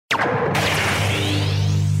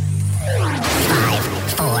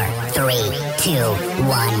3, 2,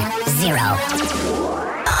 1, 0.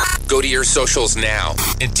 Go to your socials now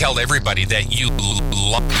and tell everybody that you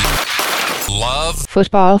love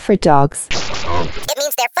Football for Dogs. It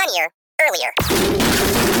means they're funnier earlier.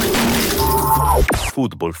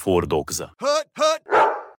 Football for Dogs. All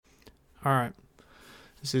right.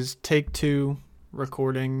 This is take 2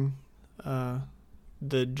 recording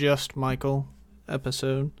the Just Michael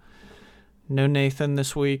episode. No Nathan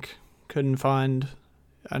this week. Couldn't find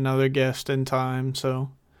another guest in time,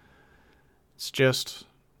 so it's just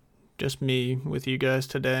me with you guys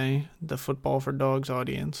today, the Football for Dogs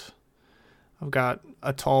audience. I've got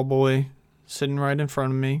a tall boy sitting right in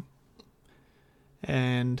front of me,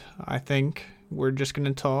 and I think we're just going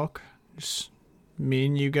to talk, just me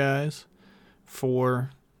and you guys,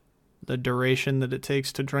 for the duration that it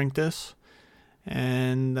takes to drink this,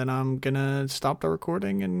 and then I'm going to stop the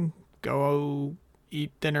recording and go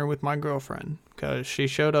eat dinner with my girlfriend, because she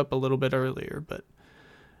showed up a little bit earlier, but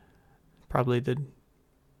probably the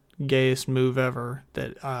gayest move ever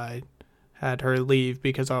that I had her leave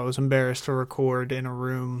because I was embarrassed to record in a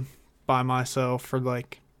room by myself for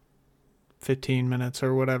like 15 minutes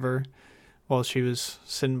or whatever while she was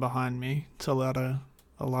sitting behind me. It's a lot of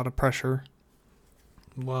pressure.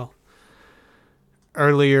 Well,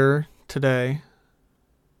 earlier today,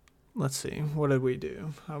 let's see, what did we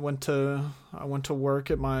do? I went to work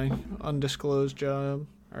at my undisclosed job,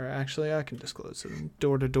 or actually I can disclose it,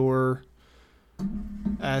 door-to-door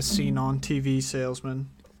as seen on TV salesman.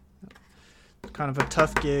 Kind of a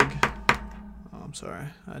tough gig. Oh, I'm sorry.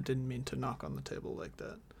 I didn't mean to knock on the table like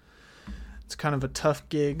that. It's kind of a tough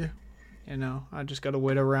gig. You know, I just got to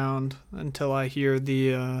wait around until I hear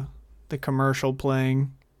the commercial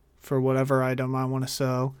playing for whatever item I want to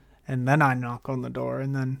sell, and then I knock on the door,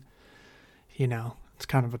 and then, you know, it's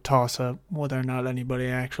kind of a toss-up whether or not anybody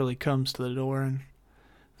actually comes to the door, and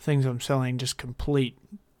things I'm selling just complete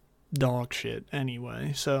dog shit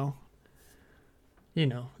anyway, so, you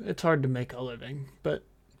know, it's hard to make a living, but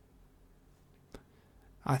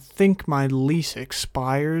I think my lease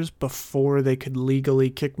expires before they could legally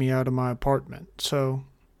kick me out of my apartment, so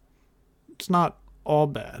it's not all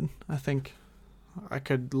bad. I think I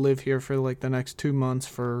could live here for like the next 2 months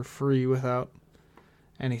for free without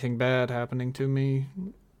anything bad happening to me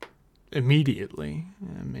immediately.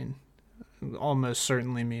 I mean, almost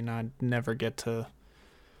certainly mean I'd never get to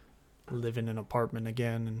live in an apartment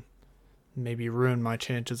again and maybe ruin my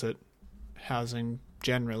chances at housing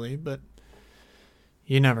generally, but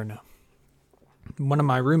you never know. One of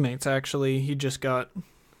my roommates, actually, he just got,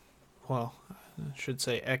 well, I should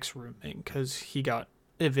say ex-roommate, because he got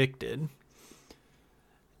evicted.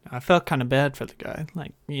 I felt kind of bad for the guy.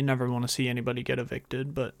 Like, you never want to see anybody get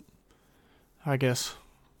evicted, but I guess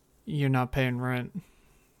you're not paying rent.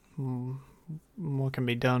 What can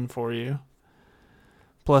be done for you?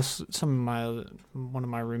 Plus, one of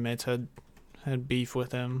my roommates had beef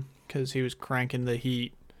with him because he was cranking the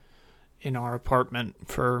heat in our apartment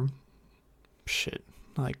for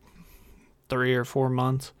like 3 or 4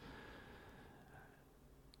 months.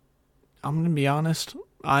 I'm going to be honest,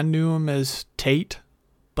 I knew him as Tate,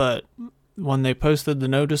 but when they posted the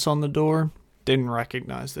notice on the door, didn't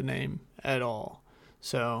recognize the name at all.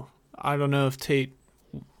 So I don't know if Tate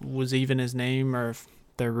was even his name, or if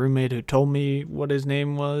their roommate who told me what his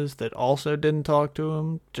name was that also didn't talk to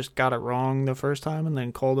him just got it wrong the first time and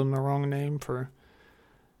then called him the wrong name for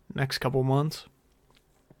the next couple months.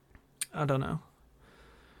 I don't know.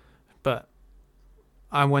 But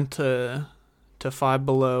I went to Five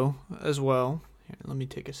Below as well. Here, let me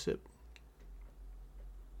take a sip.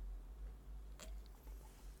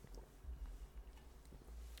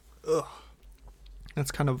 Ugh.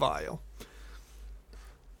 That's kind of vile.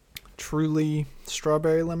 Truly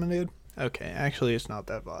strawberry lemonade? Okay, actually it's not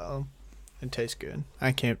that vile. It tastes good.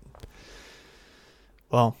 I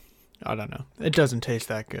don't know. It doesn't taste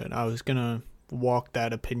that good. I was gonna walk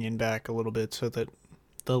that opinion back a little bit so that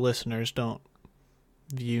the listeners don't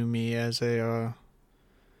view me as a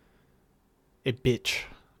bitch,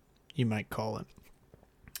 you might call it.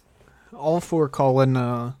 All for calling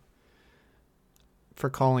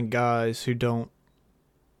guys who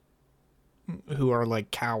are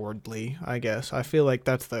like cowardly, I guess. I feel like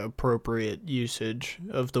that's the appropriate usage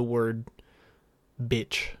of the word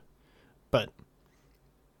bitch. But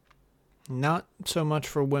not so much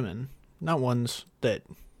for women. Not ones that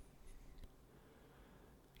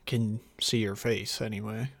can see your face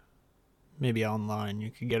anyway. Maybe online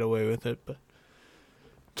you could get away with it, but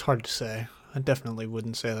it's hard to say. I definitely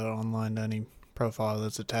wouldn't say that online to any profile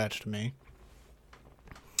that's attached to me.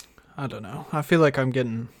 I don't know. I feel like I'm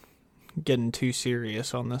getting getting too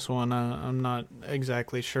serious on this one. I'm not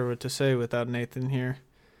exactly sure what to say without Nathan here.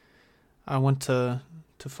 I went to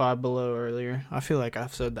Five Below earlier. I feel like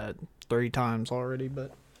I've said that 3 times already,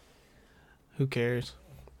 but who cares?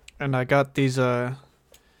 And I got these,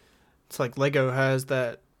 it's like Lego has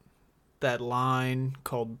that line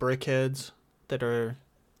called Brickheads that are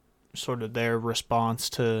sort of their response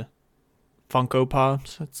to Funko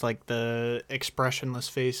Pops. It's like the expressionless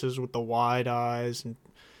faces with the wide eyes, and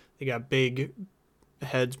they got big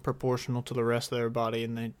heads proportional to the rest of their body,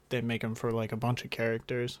 and they make them for like a bunch of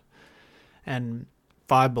characters. And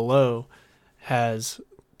Five Below has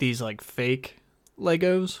these like fake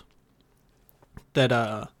Legos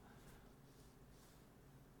that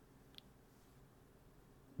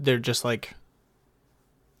they're just like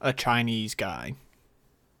a Chinese guy.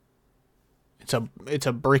 It's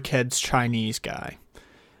a Brickhead's Chinese guy.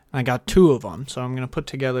 I got 2 of them, so I'm gonna put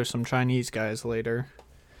together some Chinese guys later.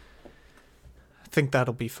 I think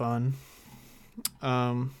that'll be fun.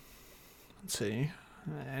 Let's see.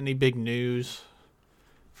 Any big news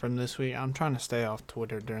from this week? I'm trying to stay off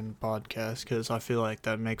Twitter during the podcast because I feel like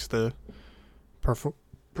that makes the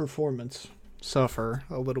performance suffer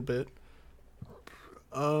a little bit.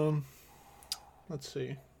 Let's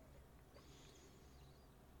see.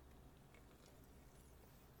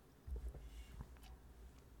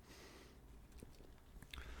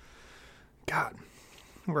 God,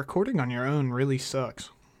 recording on your own really sucks.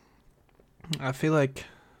 I feel like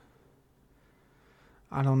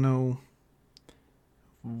I don't know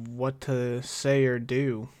what to say or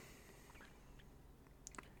do.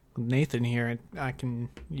 With Nathan here, I can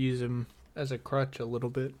use him as a crutch a little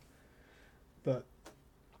bit. But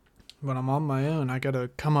when I'm on my own, I gotta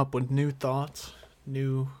come up with new thoughts,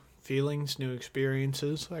 new feelings, new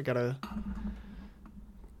experiences. I gotta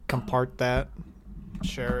compart that,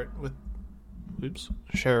 share it with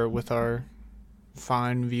our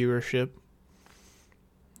fine viewership,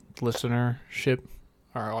 listenership,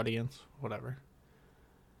 our audience, whatever.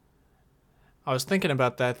 I was thinking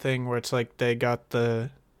about that thing where it's like they got the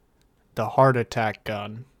heart attack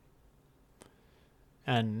gun.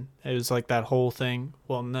 And it was like that whole thing.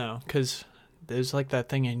 Well, no, because there's like that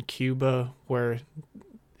thing in Cuba where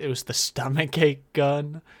it was the stomachache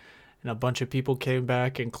gun. And a bunch of people came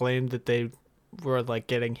back and claimed that they were like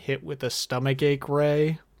getting hit with a stomachache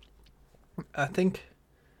ray. I think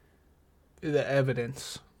the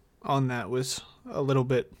evidence on that was a little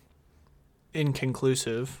bit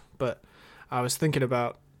inconclusive, but I was thinking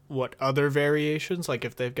about what other variations, like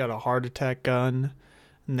if they've got a heart attack gun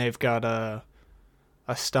and they've got a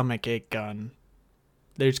stomachache gun,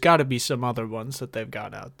 there's got to be some other ones that they've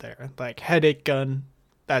got out there. Like headache gun,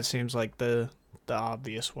 that seems like the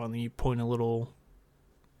obvious one. You point a little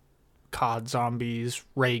COD Zombies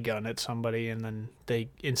ray gun at somebody and then they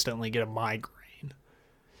instantly get a migraine.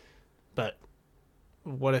 But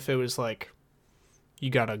what if it was like you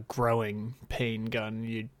got a growing pain gun,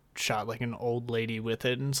 you shot like an old lady with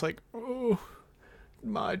it, and it's like, oh,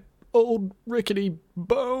 my old rickety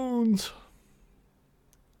bones.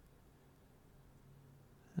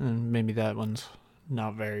 And maybe that one's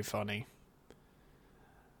not very funny.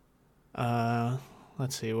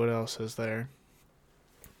 Let's see, what else is there?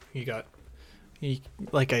 You got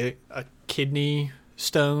like a kidney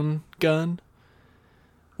stone gun.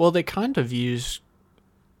 Well, they kind of use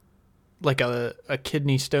like a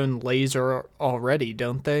kidney stone laser already,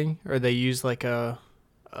 don't they? Or they use like a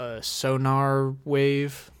sonar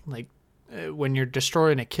wave. Like when you're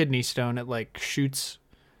destroying a kidney stone, it like shoots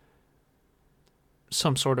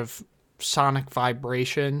some sort of sonic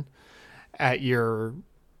vibration at your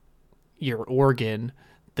organ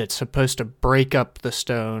that's supposed to break up the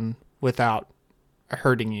stone without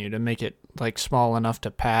hurting you, to make it like small enough to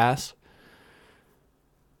pass.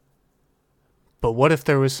 But what if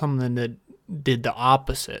there was something that did the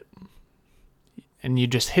opposite and you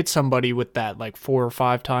just hit somebody with that like 4 or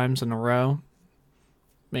 5 times in a row?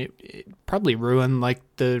 Maybe it'd probably ruin like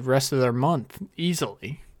the rest of their month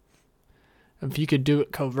easily. If you could do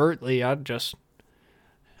it covertly, I'd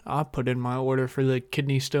put in my order for the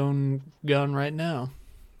kidney stone gun right now.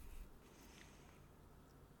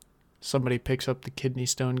 Somebody picks up the kidney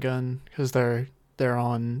stone gun because they're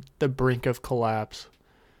on the brink of collapse.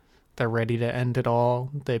 They're ready to end it all.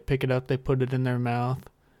 They pick it up, they put it in their mouth,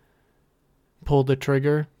 pull the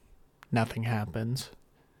trigger, nothing happens.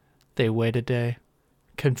 They wait a day,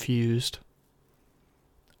 confused.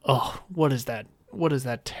 Oh, what is that? What is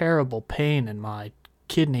that terrible pain in my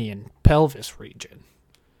kidney and pelvis region?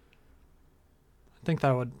 I think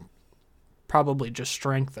that would probably just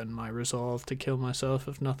strengthen my resolve to kill myself,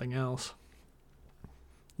 if nothing else.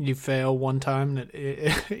 You fail one time and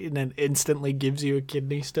it instantly gives you a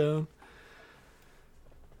kidney stone.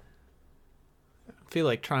 I feel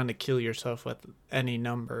like trying to kill yourself with any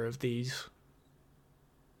number of these,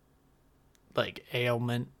 like,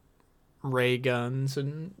 ailment ray guns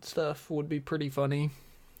and stuff would be pretty funny.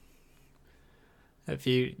 If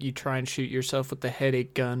you try and shoot yourself with the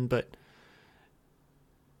headache gun, but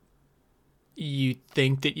you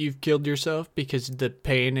think that you've killed yourself because the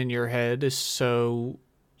pain in your head is so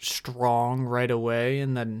strong right away,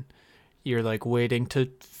 and then you're like waiting to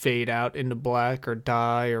fade out into black or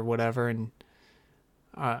die or whatever, and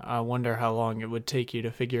I wonder how long it would take you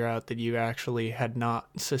to figure out that you actually had not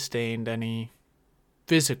sustained any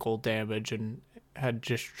physical damage and had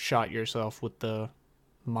just shot yourself with the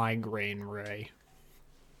migraine ray.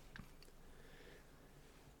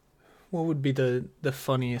 What would be the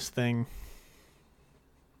funniest thing?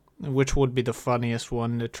 Which would be the funniest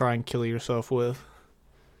one to try and kill yourself with?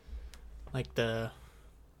 Like the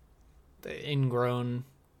ingrown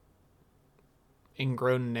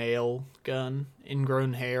nail gun,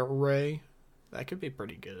 ingrown hair ray. That could be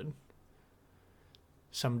pretty good.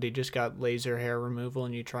 Somebody just got laser hair removal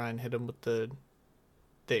and you try and hit them with the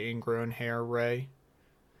ingrown hair ray.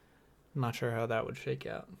 I'm not sure how that would shake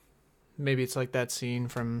out. Maybe it's like that scene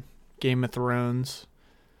from Game of Thrones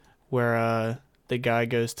where the guy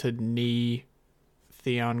goes to knee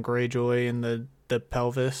Theon Greyjoy in the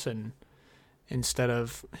pelvis, and instead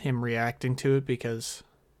of him reacting to it because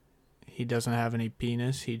he doesn't have any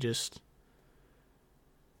penis, he just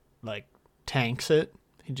like tanks it.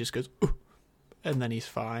 He just goes, ooh, and then he's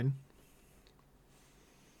fine.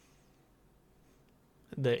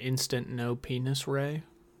 The instant no penis ray.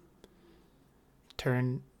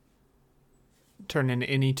 Turn an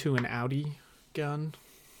innie to an outie gun.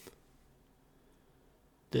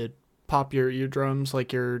 Did pop your eardrums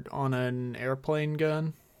like you're on an airplane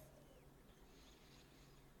gun.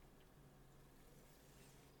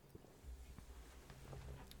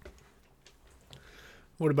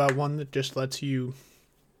 What about one that just lets you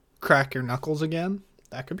crack your knuckles again?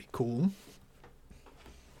 That could be cool.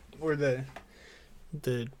 Or the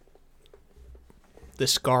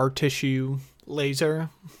scar tissue laser,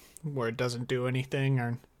 where it doesn't do anything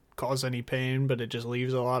or cause any pain, but it just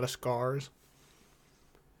leaves a lot of scars.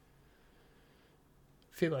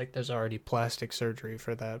 I feel like there's already plastic surgery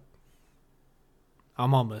for that.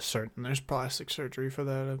 I'm almost certain there's plastic surgery for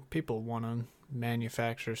that. People want to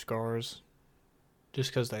manufacture scars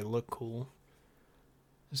just because they look cool.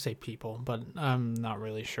 I say people, but I'm not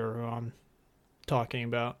really sure who I'm talking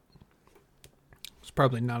about. It's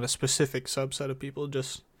probably not a specific subset of people,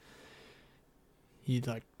 just you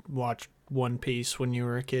like watched One Piece when you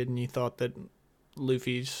were a kid and you thought that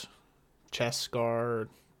Luffy's chest scar or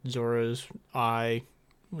Zoro's eye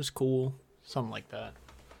was cool. Something like that.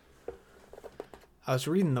 I was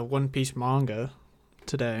reading the One Piece manga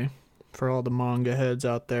today for all the manga heads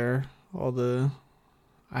out there.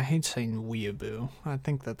 I hate saying weeaboo. I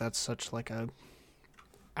think that's such like a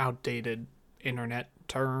outdated internet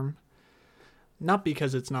term. Not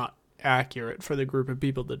because it's not accurate for the group of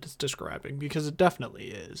people that it's describing, because it definitely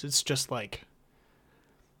is. It's just like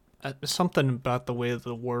something about the way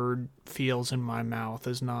the word feels in my mouth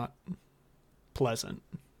is not pleasant.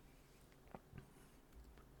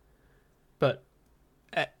 But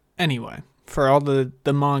anyway, for all the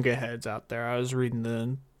manga heads out there, I was reading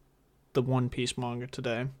the One Piece manga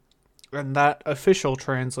today, and that official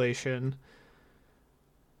translation,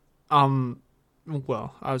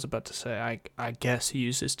 well, I was about to say, I guess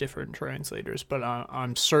uses different translators, but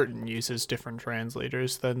I'm certain uses different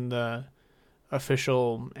translators than the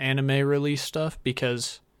official anime release stuff,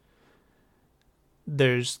 because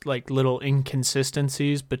there's like little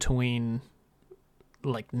inconsistencies between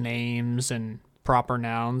like names and proper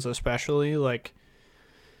nouns, especially like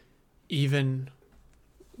even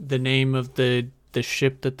the name of the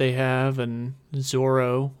ship that they have, and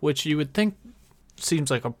Zoro, which you would think seems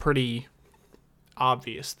like a pretty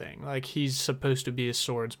obvious thing. Like, he's supposed to be a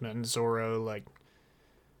swordsman, Zoro. Like,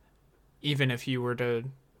 even if you were to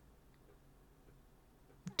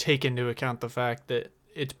take into account the fact that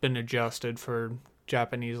it's been adjusted for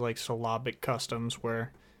Japanese like syllabic customs,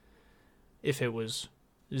 where if it was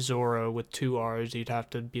Zoro with two R's, you'd have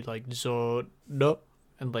to be like Zoro,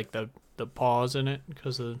 and like the pause in it,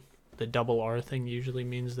 because the double R thing usually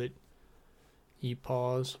means that you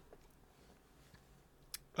pause.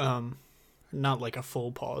 Not like a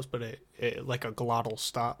full pause, but it like a glottal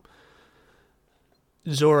stop.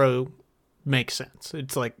 Zoro makes sense.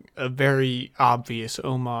 It's like a very obvious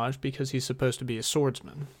homage because he's supposed to be a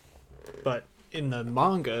swordsman. But in the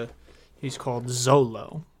manga, he's called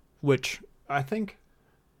Zolo, which I think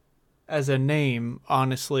as a name,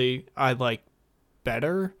 honestly, I like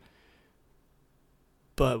better.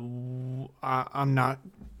 But I'm not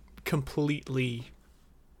completely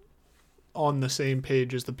on the same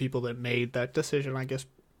page as the people that made that decision, I guess,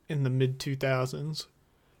 in the mid 2000s.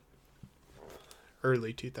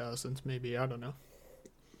 Early 2000s, maybe. I don't know.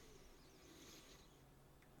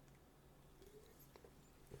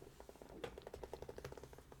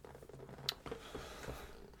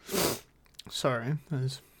 Sorry, I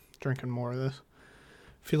was drinking more of this.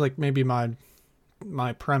 I feel like maybe my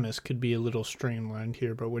premise could be a little streamlined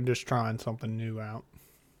here, but we're just trying something new out.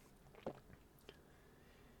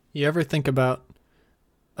 You ever think about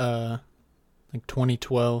like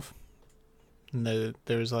 2012 and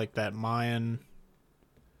there's like that the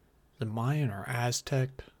Mayan or Aztec,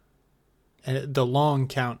 and the long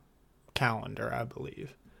count calendar, I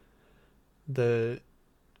believe. The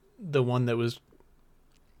one that was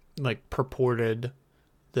like purported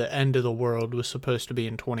the end of the world was supposed to be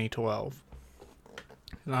in 2012.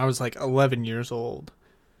 And I was like 11 years old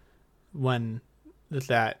when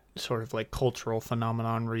that sort of like cultural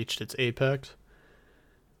phenomenon reached its apex.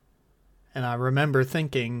 And I remember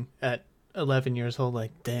thinking at 11 years old,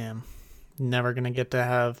 like, damn, never gonna get to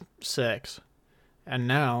have sex. And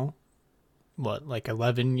now, what, like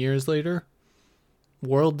 11 years later,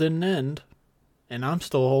 world didn't end, and I'm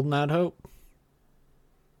still holding out hope.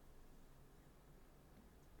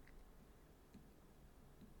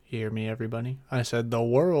 Hear me, everybody? I said the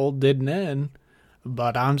world didn't end,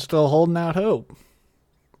 but I'm still holding out hope.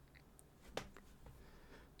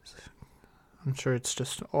 I'm sure it's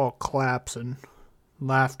just all claps and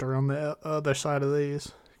laughter on the other side of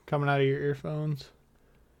these coming out of your earphones.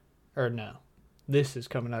 Or no, this is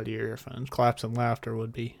coming out of your earphones. Claps and laughter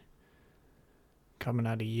would be coming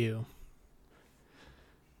out of you.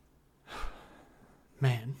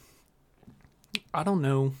 Man, I don't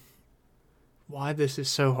know why this is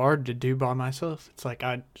so hard to do by myself. It's like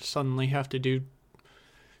I suddenly have to do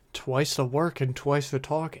twice the work and twice the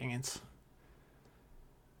talking. It's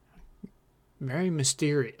very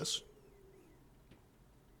mysterious.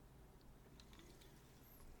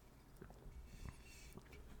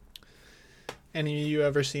 Any of you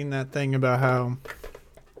ever seen that thing about how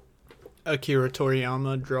Akira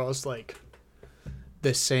Toriyama draws like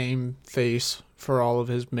the same face for all of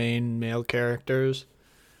his main male characters?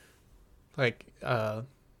 Like,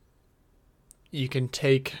 you can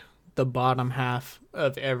take the bottom half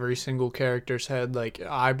of every single character's head, like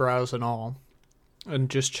eyebrows and all, and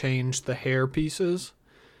just change the hair pieces,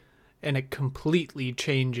 and it completely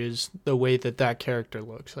changes the way that character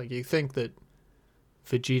looks. Like, you think that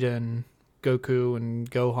Vegeta and Goku and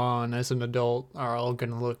Gohan as an adult are all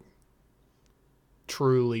going to look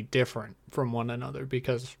truly different from one another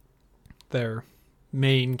because they're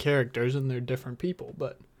main characters and they're different people,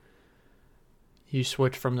 but you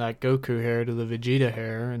switch from that Goku hair to the Vegeta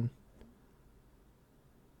hair, and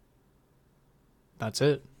that's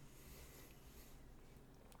it.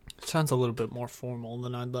 It sounds a little bit more formal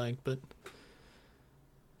than I'd like, but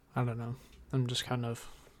I don't know. I'm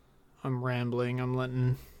rambling. I'm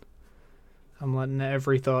letting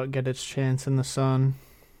every thought get its chance in the sun.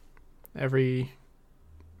 Every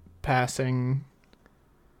passing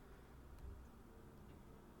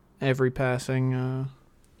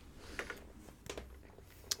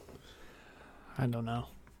I don't know.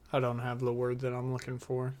 I don't have the word that I'm looking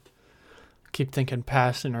for. I keep thinking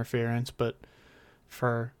past interference, but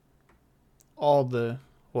for all the,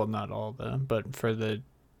 well, not all the, but for the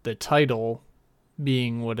title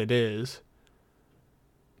being what it is,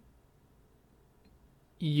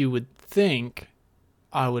 you would think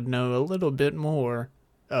I would know a little bit more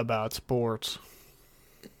about sports.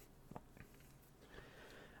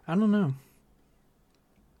 I don't know.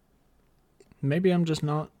 Maybe I'm just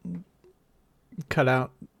not cut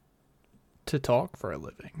out to talk for a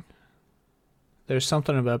living. There's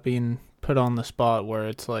something about being put on the spot where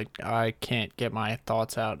it's like I can't get my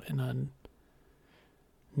thoughts out in a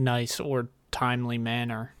nice or timely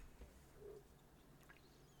manner.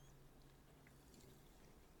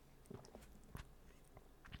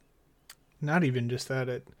 Not even just that,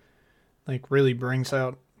 it like really brings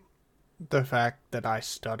out the fact that I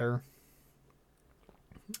stutter,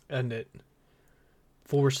 and it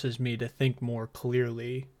forces me to think more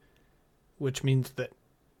clearly, which means that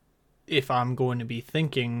if I'm going to be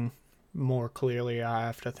thinking more clearly, I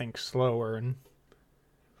have to think slower and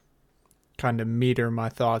kind of meter my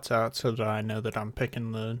thoughts out so that I know that I'm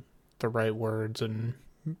picking the right words and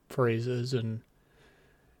phrases and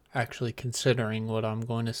actually considering what I'm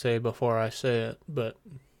going to say before I say it. But,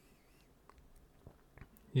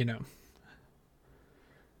 you know,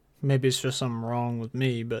 maybe it's just something wrong with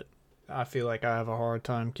me, but I feel like I have a hard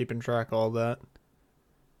time keeping track of all that.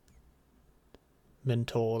 Been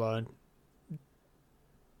told I'd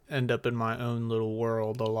end up in my own little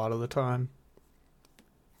world a lot of the time.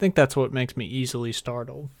 I think that's what makes me easily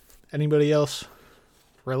startled. Anybody else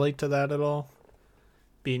relate to that at all?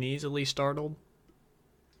 Being easily startled?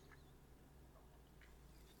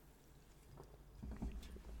 I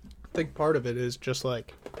think part of it is just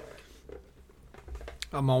like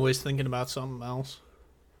I'm always thinking about something else.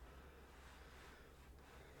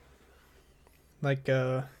 Like,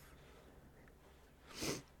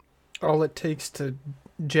 all it takes to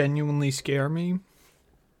genuinely scare me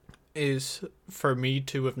is for me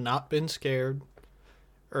to have not been scared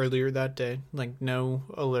earlier that day. Like, no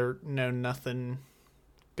alert, no nothing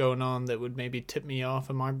going on that would maybe tip me off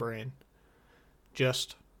in my brain.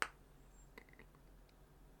 Just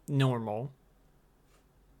normal.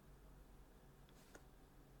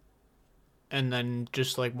 And then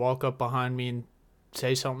just like walk up behind me and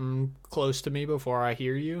say something close to me before I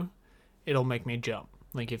hear you, it'll make me jump.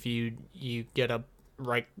 Like if you get up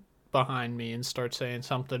right behind me and start saying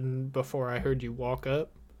something before I heard you walk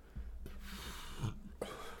up,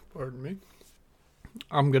 pardon me,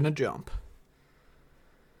 I'm gonna jump.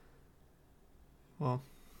 Well,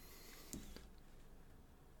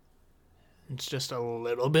 it's just a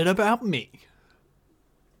little bit about me.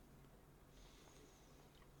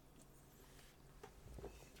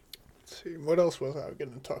 Let's see, what else was I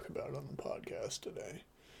going to talk about on the podcast today?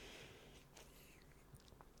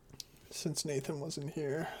 Since Nathan wasn't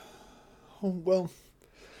here. Oh, well,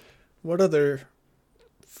 what other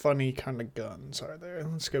funny kind of guns are there?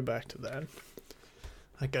 Let's go back to that.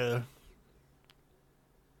 Like a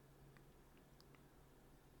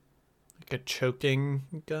choking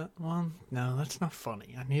gun? Well, no, that's not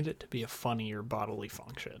funny. I need it to be a funnier bodily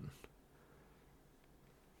function.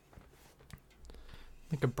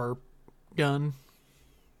 Like a burp gun.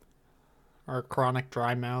 Or a chronic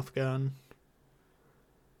dry mouth gun.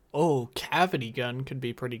 Oh, cavity gun could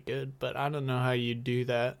be pretty good, but I don't know how you'd do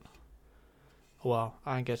that. Well,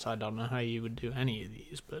 I guess I don't know how you would do any of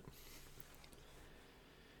these, but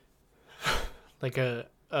like a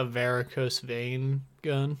varicose vein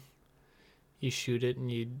gun. You shoot it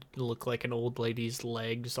and you look like an old lady's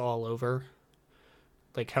legs all over.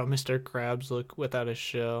 Like how Mr. Krabs look without his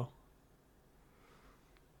shell.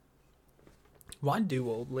 Why do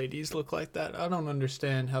old ladies look like that? I don't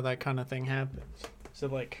understand how that kind of thing happens. Is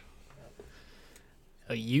it like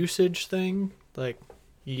a usage thing? Like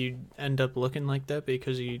you end up looking like that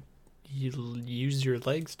because you use your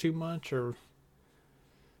legs too much, or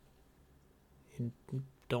you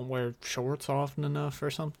don't wear shorts often enough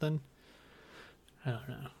or something? I don't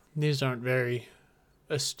know. These aren't very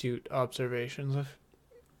astute observations. I've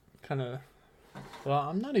kind of... Well,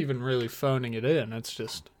 I'm not even really phoning it in. It's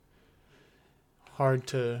just hard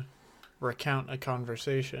to recount a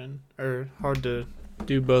conversation. Or hard to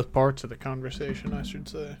do both parts of the conversation, I should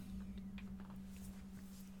say.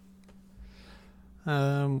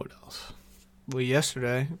 What else? Well,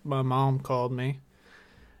 yesterday, my mom called me.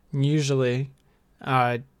 And usually,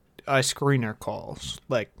 I screen her calls.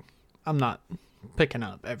 Like, I'm not picking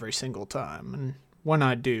up every single time, and when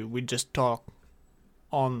I do, we just talk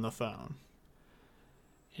on the phone.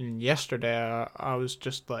 And yesterday I was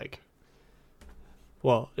just like,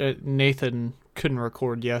 well, Nathan couldn't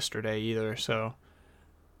record yesterday either, so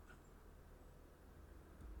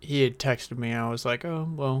he had texted me. I was like, oh,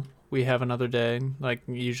 well, we have another day. Like,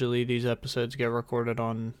 usually these episodes get recorded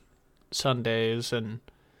on Sundays, and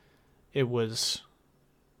it was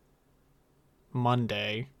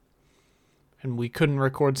Monday. And we couldn't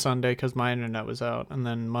record Sunday because my internet was out. And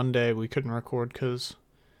then Monday we couldn't record because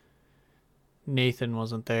Nathan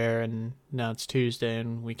wasn't there. And now it's Tuesday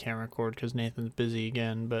and we can't record because Nathan's busy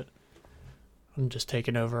again. But I'm just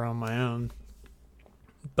taking over on my own.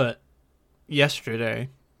 But yesterday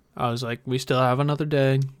I was like, we still have another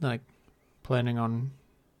day. Like, planning on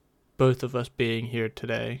both of us being here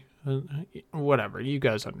today. Whatever. You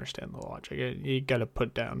guys understand the logic. You got to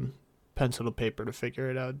put down pencil to paper to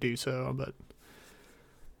figure it out, do so, but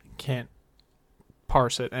can't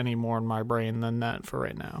parse it any more in my brain than that for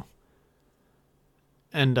right now.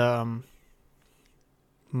 And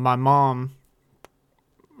my mom,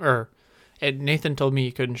 Nathan told me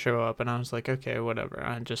he couldn't show up, and I was like, okay, whatever.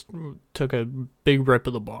 I just took a big rip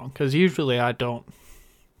of the bong, because usually I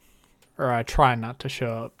try not to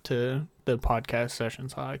show up to the podcast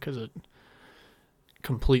sessions high, because it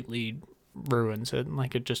completely ruins it.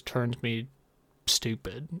 Like, it just turns me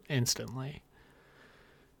stupid instantly.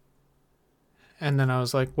 And then I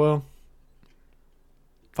was like, well,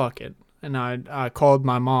 fuck it. And I called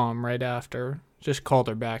my mom right after just called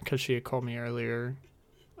her back because she had called me earlier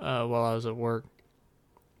while I was at work.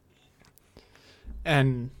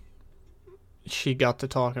 And she got to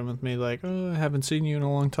talking with me like, oh, I haven't seen you in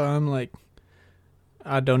a long time. Like,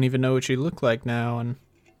 I don't even know what you look like now. And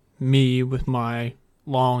me with my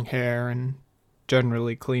long hair and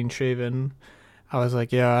generally clean shaven, I was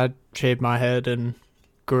like, yeah, I shaved my head and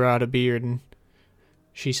grew out a beard. And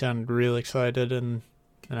she sounded real excited, and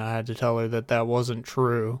I had to tell her that that wasn't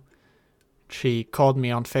true. She called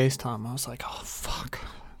me on FaceTime. I was like, oh, fuck.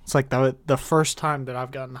 It's like the first time that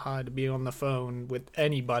I've gotten high to be on the phone with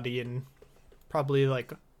anybody in probably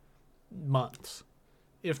like months,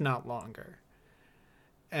 if not longer.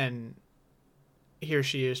 And here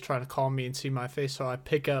she is trying to call me and see my face, so I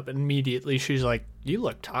pick up, and immediately she's like, you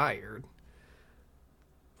look tired.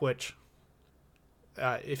 Which,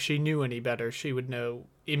 if she knew any better, she would know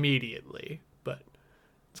immediately. But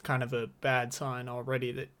it's kind of a bad sign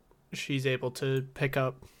already that she's able to pick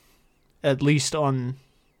up at least on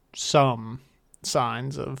some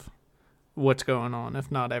signs of what's going on,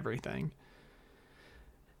 if not everything.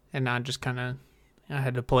 And I just I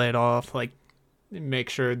had to play it off, like, make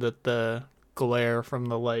sure that the glare from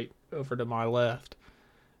the light over to my left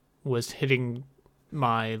was hitting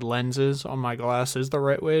my lenses on my glasses the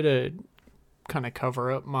right way to kind of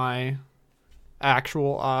cover up my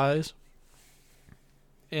actual eyes.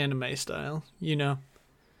 Anime style, you know?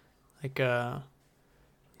 Like,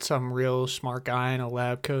 some real smart guy in a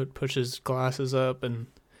lab coat pushes glasses up and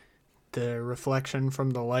the reflection from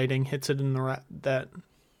the lighting hits it in the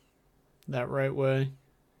that right way.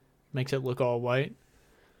 Makes it look all white.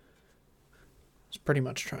 It's pretty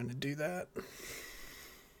much trying to do that.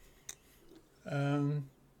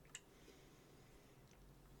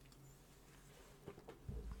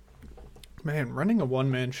 Man, running a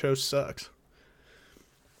one-man show sucks.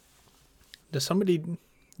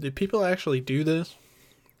 Do people actually do this?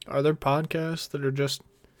 Are there podcasts that are just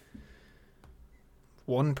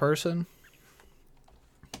one person?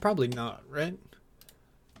 Probably not, right?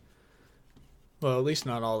 Well, at least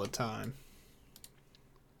not all the time.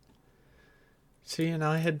 See, and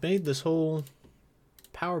I had made this whole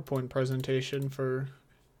PowerPoint presentation for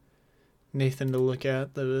Nathan to look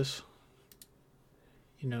at that was,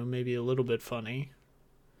 maybe a little bit funny.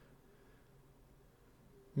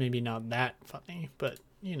 Maybe not that funny, but,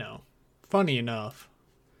 funny enough.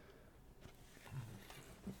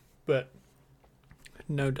 But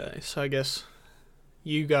no dice. I guess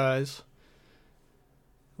you guys...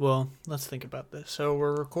 Well, let's think about this. So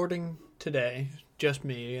we're recording today, just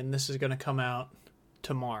me, and this is going to come out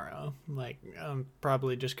tomorrow. Like, I'm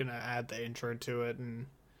probably just going to add the intro to it and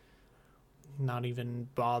not even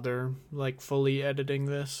bother, like, fully editing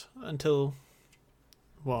this until,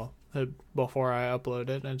 before I upload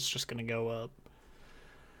it. It's just going to go up.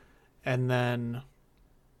 And then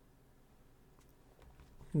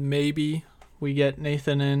maybe we get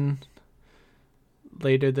Nathan in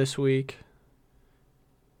later this week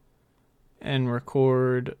and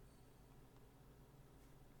record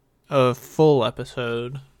a full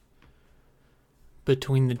episode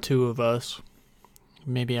between the two of us.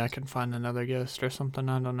 Maybe I can find another guest or something,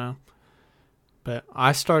 I don't know. But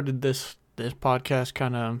I started this podcast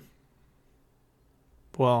kind of,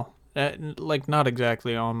 not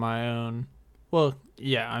exactly on my own. Well,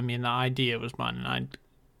 yeah, I mean, the idea was mine,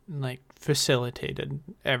 and I, facilitated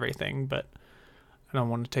everything, but I don't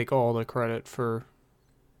want to take all the credit for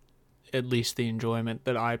at least the enjoyment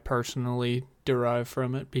that I personally derive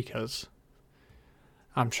from it, because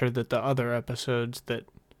I'm sure that the other episodes that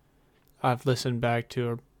I've listened back to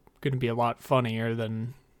are going to be a lot funnier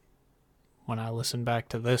than when I listen back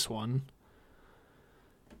to this one.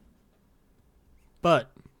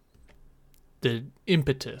 But the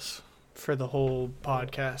impetus for the whole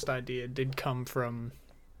podcast idea did come from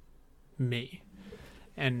me.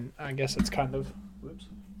 And I guess it's kind of... Whoops.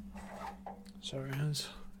 Sorry, I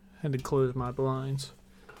had to close my blinds.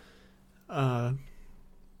 The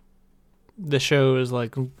show is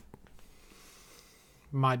like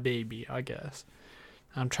my baby, I guess.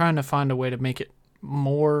 I'm trying to find a way to make it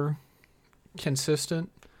more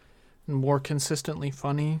consistent and more consistently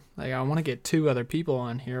funny. Like, I want to get 2 other people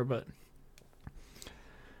on here, but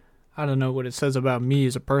I don't know what it says about me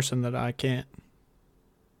as a person that I can't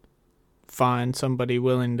find somebody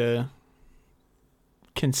willing to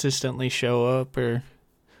consistently show up, or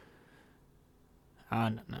I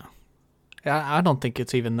don't know. I don't think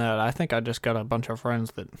it's even that. I think I just got a bunch of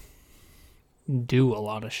friends that do a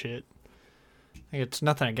lot of shit. Like, it's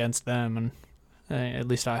nothing against them, and at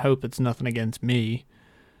least I hope it's nothing against me,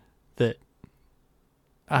 that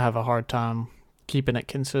I have a hard time keeping it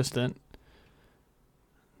consistent.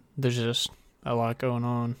 There's just a lot going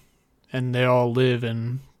on. And they all live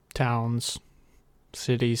in towns,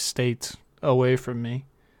 cities, states away from me.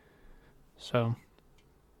 So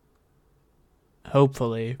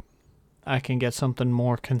hopefully I can get something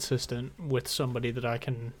more consistent with somebody that I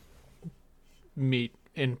can meet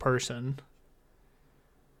in person.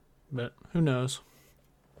 But who knows?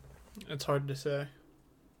 It's hard to say.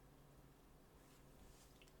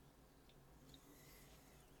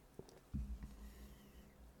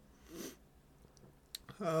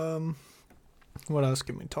 What else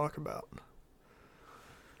can we talk about?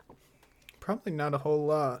 Probably not a whole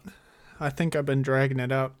lot. I think I've been dragging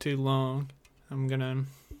it out too long. I'm gonna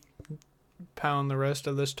pound the rest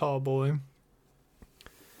of this tall boy. And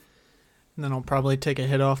then I'll probably take a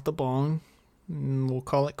hit off the bong. And we'll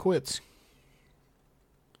call it quits.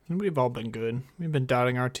 And we've all been good. We've been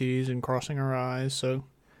dotting our T's and crossing our I's, so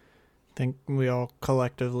I think we all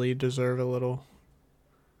collectively deserve a little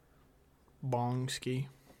bong ski.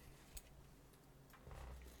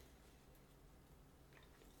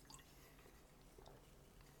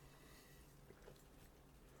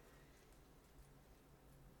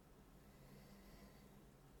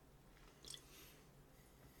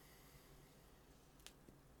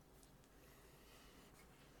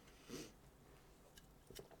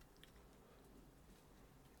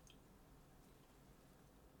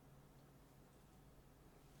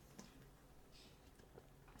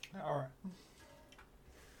 Alright.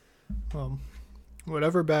 Well,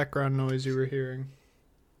 whatever background noise you were hearing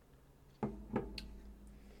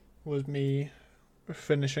was me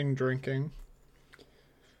finishing drinking.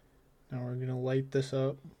 Now we're going to light this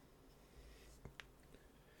up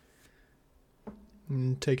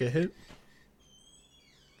and take a hit.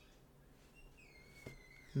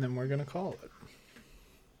 And then we're going to call it.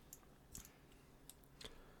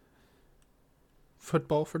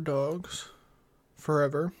 Football for dogs.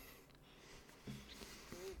 Forever.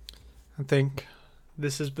 I think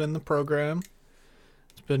this has been the program.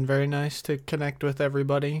 It's been very nice to connect with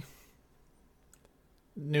everybody.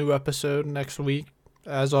 New episode next week,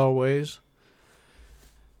 as always.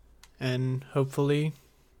 And hopefully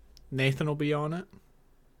Nathan will be on it.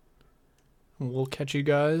 We'll catch you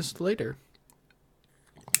guys later.